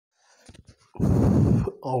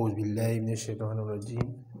أعوذ بالله من الشيطان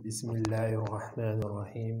الرجيم بسم الله الرحمن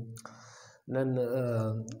الرحيم نن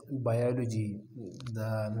biology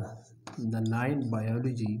the nine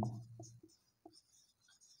biology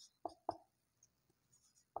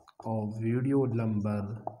of video number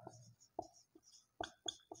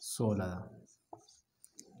 16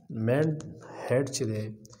 main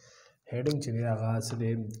heading chile आगाज से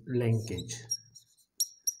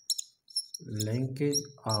linkage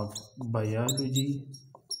of biology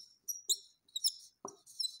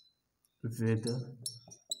with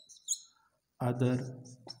other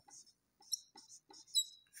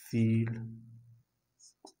field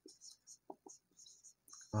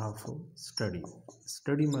of study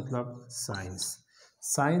मतलब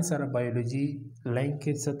science और biology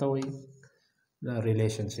linkage से तो वही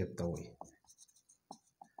relationship तो वही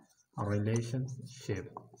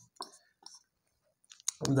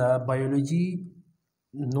the biology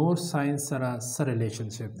neuroscience सरा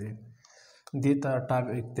relationship दे देता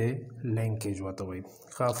टॉपिक ते लिंकेज होता हुई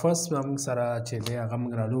फर्स्ट हम सरा चले अगम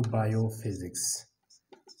ग्रालू बायोफिजिक्स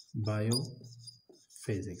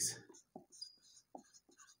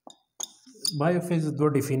दो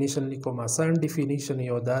डिफिनेशन लिखो मसन डिफिनेशन ये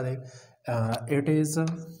होता है it is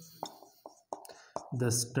the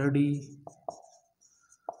study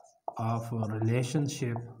of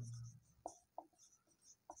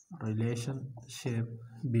relationship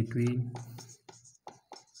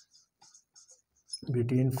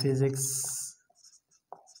between physics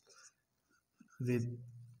with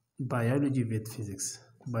biology with physics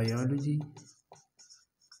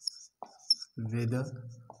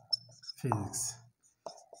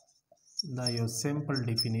now your simple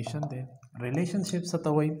definition there relationships आता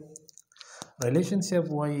वही relationship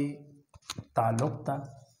वही ताल्लुक था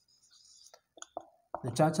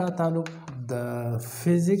चाचा ताल्लुक the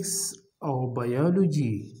physics और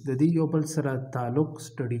biology दी योबल सरा ताल्लुक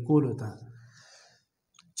स्टडी कोल होता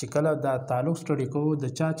चिकला दा ताल्लुक स्टडी को द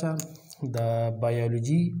चाचा द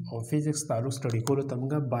बायोलॉजी और फिजिक्स ताल्लुक स्टडी को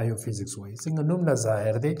तमगा बायोफिजिक्स हुई सिंग नुम ना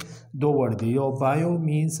जाहिर दे दो वर्ड दे यो बायो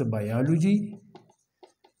मींस बायोलॉजी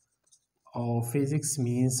और फिजिक्स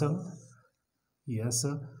मींस यस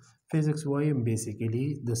फिजिक्स हुई basically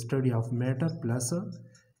the study of matter plus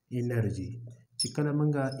energy चिकला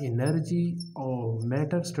मंगा एनर्जी और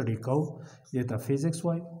मैटर स्टडी को ये था फिजिक्स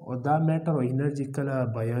हुई और दा मैटर और एनर्जी कला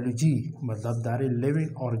बायोलॉजी मतलब दारे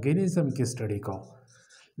लिविंग ऑर्गेनिज्म की स्टडी को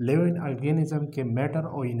लिविंग ऑर्गेनिज्म के मैटर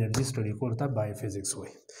और एनर्जी स्टडी को होता बायोफिजिक्स हुई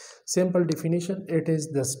simple definition it is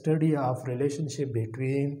the study of relationship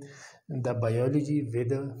between the biology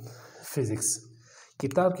with physics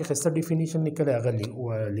किताब के खस्ता डेफिनेशन निकले अगर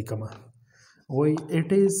लिखमा वही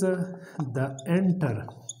it is the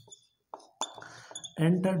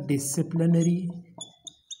interdisciplinary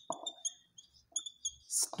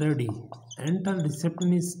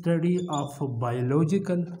study of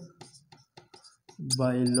biological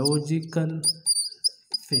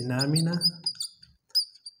phenomena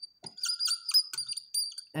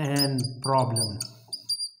and problem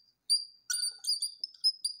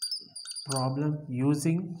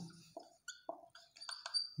using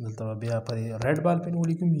red ball pen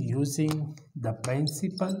using the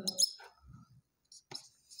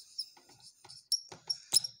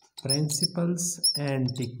principles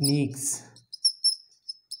and techniques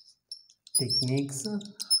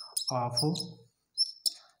of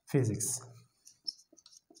physics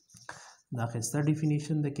the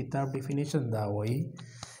definition the kitab definition da way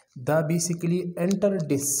the basically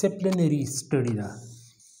interdisciplinary study da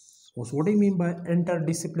what do you mean by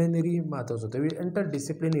interdisciplinary matter so the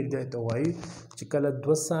interdisciplinary da to way chikala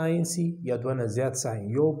dwa science ya dwa na zyat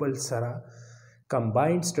science yo bal sara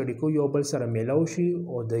combined study को यो बल सरा मिलाऊशी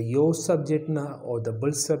और द यो सब्जेक्ट ना और द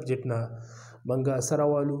बल सब्जेक्ट ना मंगा सरा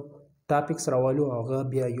वालू टॉपिक सरा वालू आगा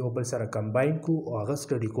बिया यो बल सरा combined को आगा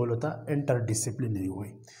स्टडी को लोटा interdisciplinary हुई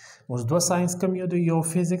उस दो साइंस कम यो तो यो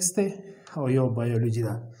फिजिक्स थे और यो बायोलॉजी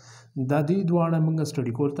दा दादी द्वारा मंगा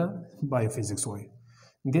स्टडी को लोटा बायोफिजिक्स हुई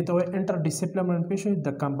दे तो interdisciplinary पेश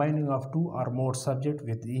the combining of two or more subject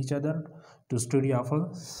with each other to study of a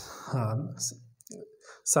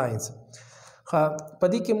science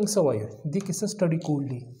पदी के मुंग सवायो दी किस स्टडी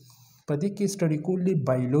कूली पदी की स्टडी कूली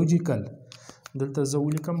बायोलॉजिकल दलता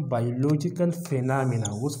ज़रूरी कम बायोलॉजिकल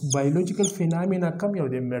फिनोमेना उस बायोलॉजिकल फिनोमेना कम या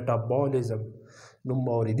उधे मेटाबॉलिज्म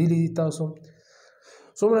नुमारी दिली तासो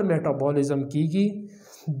सोमरा मेटाबॉलिज्म की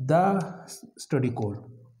दा स्टडी कूल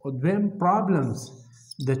और वेम प्रॉब्लम्स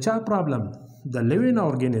द चा problem the living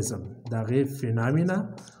organism the गे फिनोमेना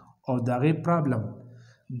और द गे प्रॉब्लम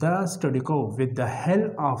the study को with the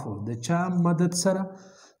help of the cha madad sara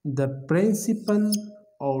the principle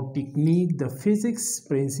or technique the physics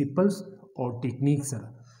principles او ټیکنیک سره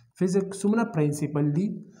فزیکس څومره پرنسپل دي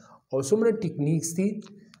او څومره ټیکنیکس دي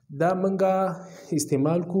دا منګه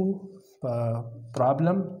استعمال کو په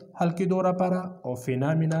پرابلم حل کېدو لپاره او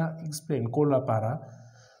فینامینا ایکسپلین کولو لپاره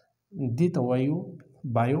دې ته وایو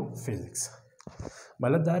بایوفزکس.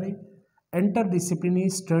 مطلب دا دی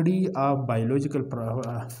interdisciplinary study of biological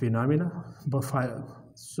phenomena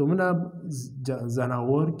څومره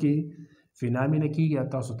ځناور کې فینامینا کېږي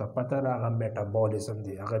تاسو ته پته ده هغه میټابولیزم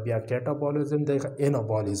دی هغه بیا کیټابولیزم دی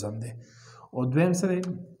انابولیزم دی او دویم څه دی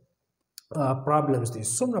پرابلمز دي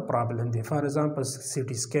څومره پرابلم دي فار ایگزامپل سی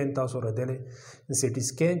ټي سکین تاسو راغلی سی ټي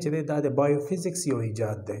سکین چې دی دا د بایوفزکس یو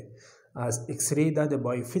ایجاد دی ایکس ری دا د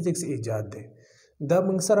بایوفزکس ایجاد دی دا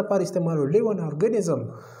موږ سره پر استعمالو لیون ارګانیزم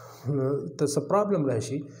ته څه پرابلم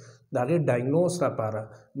راشي د هغې ډایګنوز لپاره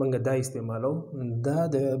موږ دا استعمالو دا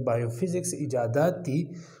د بایوفزکس ایجادات دي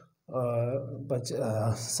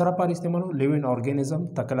سره پر استعمالو لیون ارګانیزم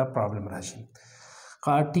ته کله پرابلم راشي.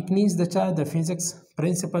 ټیکنیکس د چا د فزکس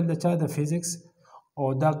پرنسپل د چا د فزکس او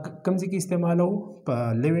دا کوم ځای کې استعمالو په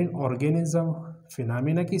لیون ارګانیزم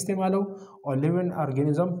فینامینا کې استعمالو او لیون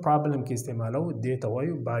ارګانیزم پرابلم کې استعمالو دې ته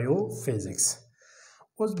وایو بایوفزکس.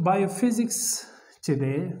 اوس بایوفزکس چې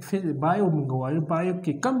دی بایو موږ وایو بایو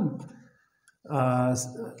کې کم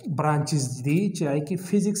برانچز دي چې هغې کې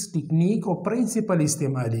فزکس ټیکنیک او پرنسپل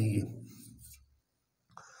استعمالیږي.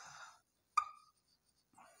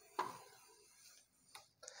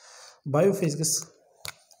 بایوفزکس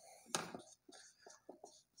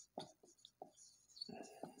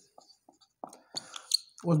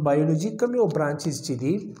اوس بایولوژي کوم یو برانچز چې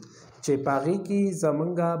دي چې په هغې کې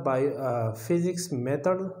زمونږه فزکس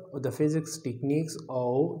میتھډ او د فزکس ټیکنیکس او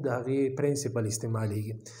د هغې پرنسپل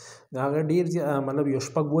استعمالیږي. د هغه ډېر مطلب یو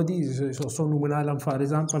شپږ ودي څو نومونه علم فار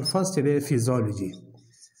ایگزامپل فرست چې دی فیزیولوژي.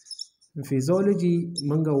 فیزیولوژي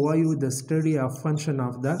موږ وایو د سټډي اف فنکشن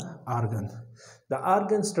اف د ارګن د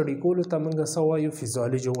ارګن سټډي کولو ته موږ څه وایو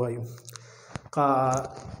فیزیولوژي وایو.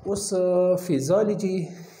 اوس فیزیولوژي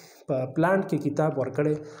په پلانټ کې کتاب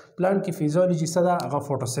ورکړی پلانټ کې فیزیولوژي څه ده هغه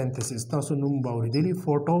فوټوسنتھسس تاسو نوم به اورېدلي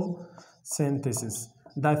فوټوسنتھسس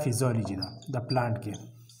دا فیزیولوژي ده د پلانټ کې.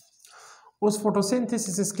 اوس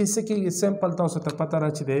فوټوسنتھسس کې څه کېږي سمپل تاسو ته پته ده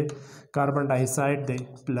چې دی کاربن ډای اکساید دی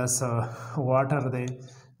پلس واټر دی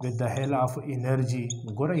with the help of energy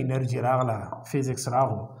ګوره انرژي راغله فزکس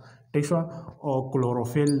راغلو ټیک شوه او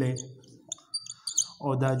کلوروفیل دی او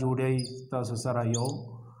دا جوړی تاسو سره یو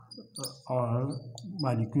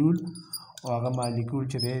مالیکول او هغه مالیکول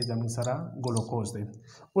چې دی زموږ سره ګلوکوز دی.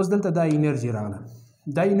 اوس دلته دا انرژي راغله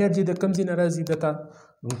دا انرژي د کوم ځای نه راځي دته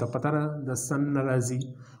موږ ته پته ده د سن نه راځي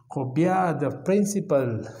خو بیا د پرنسپل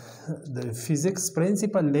د فزکس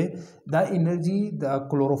پرنسپل دی دا انرژي د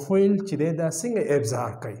کلوروفیل چې دی دا څنګه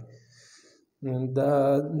ابزار کوي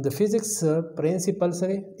د فزکس پرنسپل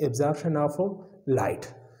سره ابزارپشن اف لایټ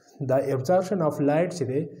دا ابزارپشن اف لایټ چې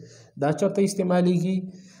دی دا چېرته استعمالیږي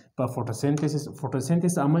په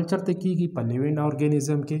فوټوسنتھسس عمل چېرته کېږي په لیوینګ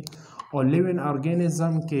ارګانیزم کې او لیوینګ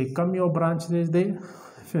ارګانیزم کې کم یو برانچ دی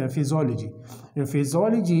فیزیولوژي.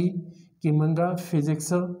 فیزیولوژي کې موږ فزکس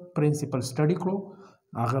پرنسپل سټډي کړو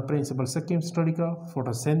هغه پرنسپل څه کې سټډي کړه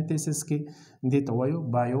فوټوسنتھسس کې دې ته وایو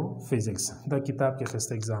بایوفزکس. دا کتاب کې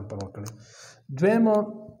ښایسته اګزامپل ورکړی. دویم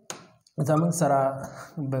زموږ سره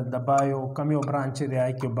د بایو کم یو برانچ دی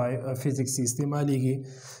هغې کې فزکس استعمالیږي.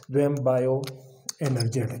 دویم بایو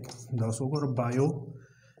energetic دا څوګوره بایو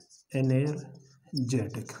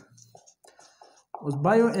انرجیټک. اوس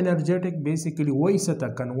بایو انرجیټک بیسیکلی وایي څه ته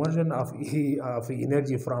کنورژن اف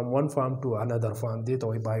انرژي فرام ون فارم ټو انادر فارم دې ته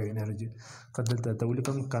وایي بایو انرژي. که دلته ته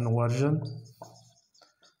ولیکم کنورژن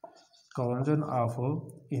اف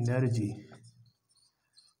انرژي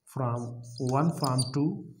فرام ون فارم ټو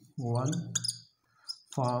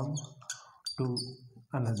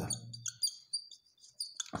انادر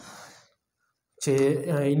چې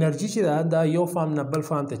انرژي چې ده دا یو فارم نه بل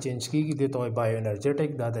فارم ته چینج کېږي دې ته وایي بایو انرجیټک.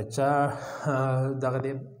 دا د چا دغه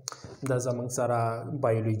دی دا زموږ سره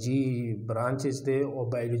بایولوژي برانچز دی او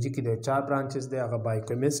بایولوژي کې د چا برانچز دی هغه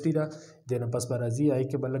بایوکیمسټري ده دې نه پس به راځي هغې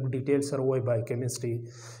کې به لږ ډیټیل سره وایي بایوکیمسټري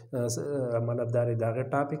مطلب دا دی د هغې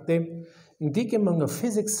ټاپک دی. دې کې موږ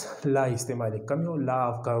فزکس لا استعمالي کوم یو لا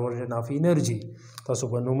آف کنورژن آف انرژي تاسو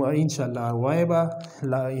به نوم انشاءالله وایي به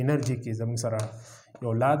لا انرژي کې زموږ سره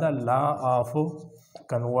یو لا ده لا آف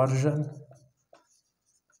کنورژن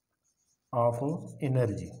آف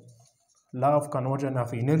انرژي لا آف کنورژن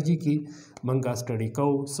آف انرژي کې منګه سټډي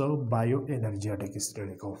کوو څه بایو انرجیټک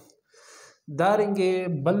سټډي کوو. دارنګې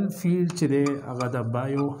بل فیلډ چې دی هغه د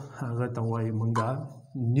بایو هغه ته وایي منګه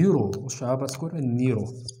نیورو شاباس ګوره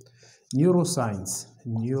نیورو ساینس.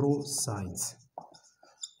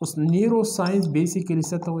 اوس نیورو ساینس بیسیکلی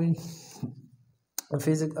څه ته وایي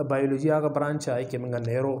فیزیک بایولوژي هغه برانچ هغه کې موږ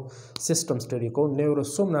نیورو سیستم سټډي کوو نیورو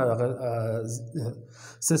څومره هغه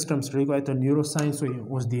سیستم سټډي کوو ته نیورو ساينس وایي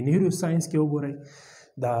اوس د نیورو ساينس کې وګورئ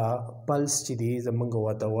دا پلس چې دی زمونږ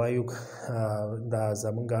ورته وایو دا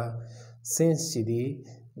زمونږ سینس چې دی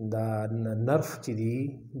دا نرف چې دی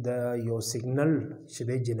دا یو سیګنل چې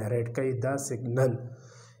دی جنریټ کوي دا سیګنل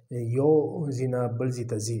یو ځینه بل ځای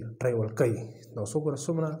ته ځي ټریول کوي نو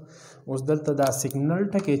څومره اوس دلته دا سیګنل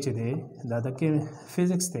ټکی چې دی دا د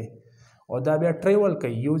فزیکس دی او دا بیا ټریول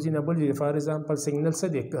کوي یو ځای نه بل ځای فار ایگزامپل سیګنل څه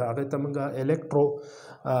دی هغه ته موږ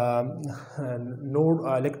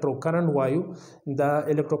الکترو کرنټ وایو دا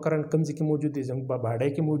الکترو کرنټ کوم ځای کې موجود دی زموږ په باډۍ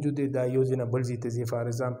کې موجود دی دا یو ځای نه بل ځای ته ځي فار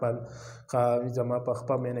ایگزامپل زما په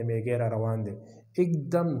خپه مینه میږی را روان دی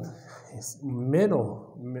एकदम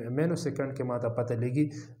مینو سیکنډ کې ماته پته لګي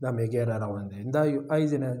دا میږی را روان دی دا یو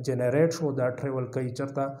ایزنه جنریټ شو دا ټریول کوي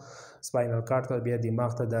چرته سپاینل کارډ ته بیا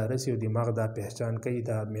دماغ ته دا رسي او دماغ دا پہچان کوي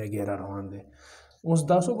دا میږی را روان دی اوس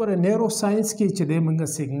دا څو ګوره نیورو ساينس کې چې دی موږ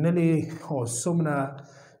سیګنل او څومره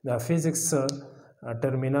دا فزیکس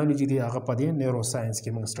ټرمینالوجي دی هغه په دې نیورو ساينس کې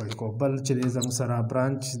موږ سټډي کوو بل چې دی زموږ سره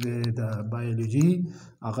برانچ دی د بایولوژي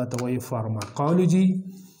هغه ته وایي فارماکولوجي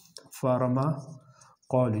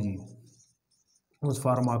اوس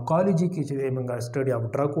فارماکولوجي کې چې موږ سټډي اف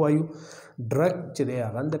ډرګ وایو ډرګ چې دی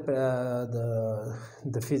هغه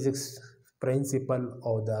د فزیکس پرنسپل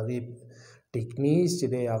او د هغې ټیکنیکس چې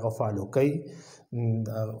دی هغه فالو کوي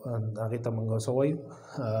هغې ته موږ څه وایو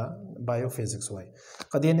بایوفزیکس وایي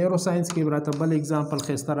که د نیورو ساینس کې راته بل اګزامپل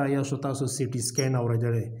ښایسته رایاد شو تاسو سی ټي سکین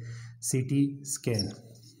اورېدلی سی ټي سکین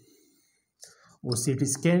او سی ټي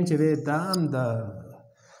سکین چې دی دا هم د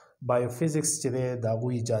بایوفزیکس چې دی د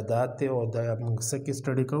هغوی ایجادات دی او د موږ څه کې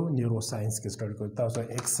سټډي کوو نیورو ساینس کې سټډي کوو تاسو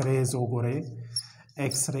ایکس ریز وګورئ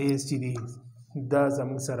ایکس ریز چې دی دا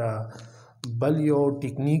زموږ سره بل یو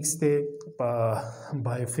ټیکنیکس دی په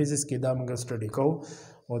بایوفزیکس کې دا موږ سټډي کوو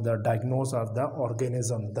او د ډایګنوز اف د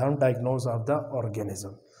ارګانیزم دا هم ډایګنوز اف د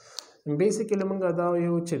ارګانیزم بیسیکلی موږ دا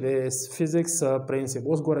وایو چې د فزیکس پرنسپل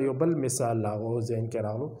اوس ګوره یو بل مثال لا او ذهن کې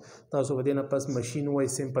راغلو تاسو به دې نه پس ماشین وایي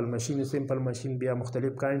سمپل ماشین بیا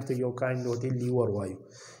مختلف کاینډ ته یو کاینډ ورته لیور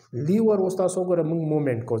وایو لیور اوس تاسو وګوره موږ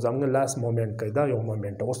مومنټ کوو زموږ لاس مومنټ کوي دا یو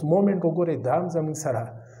مومنټ اوس مومنټ وګورئ دا هم زموږ سره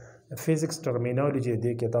فزیکس ټرمینالوجي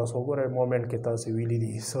دی کې تاسو وګورئ مومنټ کې تاسو ویلي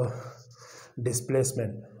دي سو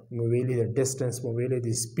ډسپلیسمنټ مو ویلي د ډسټنس مو ویلي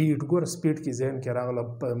د سپیډ ګوره سپیډ کې ذهن کې راغله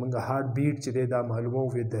موږ هارت بیټ چې دی دا معلومو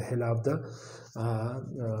with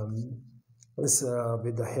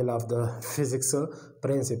the help of the physics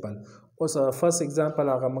principle اوس فرست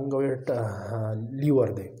اگزامپل هغه موږ وایو لیور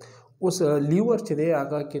دی اوس لیور چې دی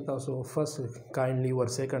هغه کې تاسو فرست کاینډ لیور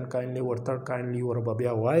سیکنډ کاینډ لیور تھرډ کاینډ لیور به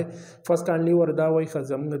بیا وایي فرست کاینډ لیور دا وایي ښه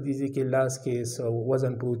زموږ دې کې لاس کې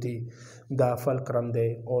وزن پروت دی دا فلکرم دی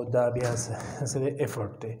او دا بیا څه دی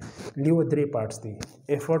ایفرټ دی لیور درې پارټس دی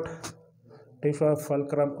ایفرټ ټیفا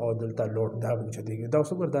فلکرم او دلته لوډ دا چې دی دا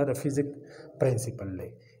اوس دا د فزیک پرنسپل دی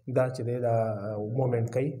دا چې دی دا مومنټ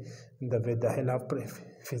کوي د هیلپ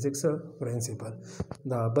فزیکس پرنسپل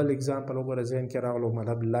دا بل اگزامپل وګوره ذهن کې راغلو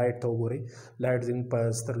مطلب لایټ ته وګورئ لایټ زموږ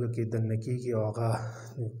په سترګو کې دننه کېږي او هغه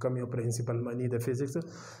کوم یو پرنسپل معنی د فزیکس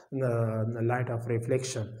لایټ اف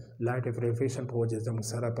ریفلیکشن په وجه زموږ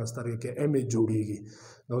سره په سترګو کې امیج جوړېږي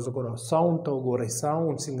نو اوس وګوره ساوند ته وګورئ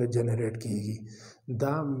ساوند څنګه جنریټ کېږي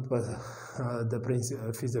دا د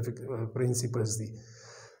پرنسپلز دي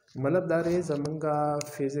مطلب دا دی زمونږ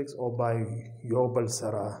فزیکس او بایو یو بل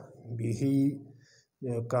سره بیخي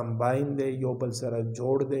کمباین دی یو بل سره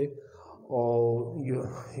جوړ دی او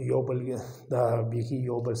یو بل دا بیخي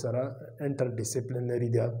یو بل سره انټر ډسپلینري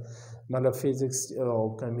دی مطلب فزیکس او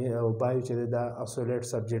بایو چې دی دا اسولیټ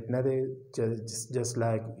سبجیکټ نه دی جسٹ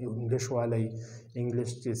لایک انګلیش والی انګلیش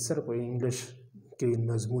چې صرف انګلیش کې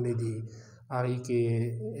نظمونه دي هغې کې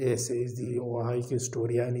ایسیز دي او هغې کې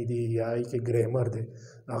سټوریانې دي یا هغې کې ګریمر دی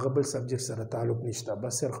هغه بل سبجیکټ سره تعلق نشته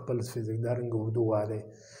بس صرف خپل فزیک دارنګه اردو والی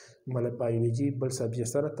مطلب بایولوژي بل سبجیکټ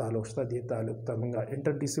سره تعلق شته دې تعلق ته موږ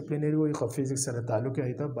انټر ډسپلینري وایي خو فزیکس سره تعلق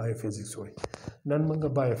یې ته بایوفزیکس وایي نن موږ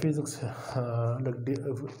بایوفزیکس لږ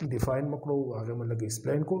ډیفاین وکړو هغه موږ لږ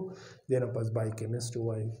ایکسپلین کړو دې نه پس بایو کیمسټري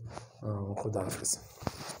وایي خدا حافظ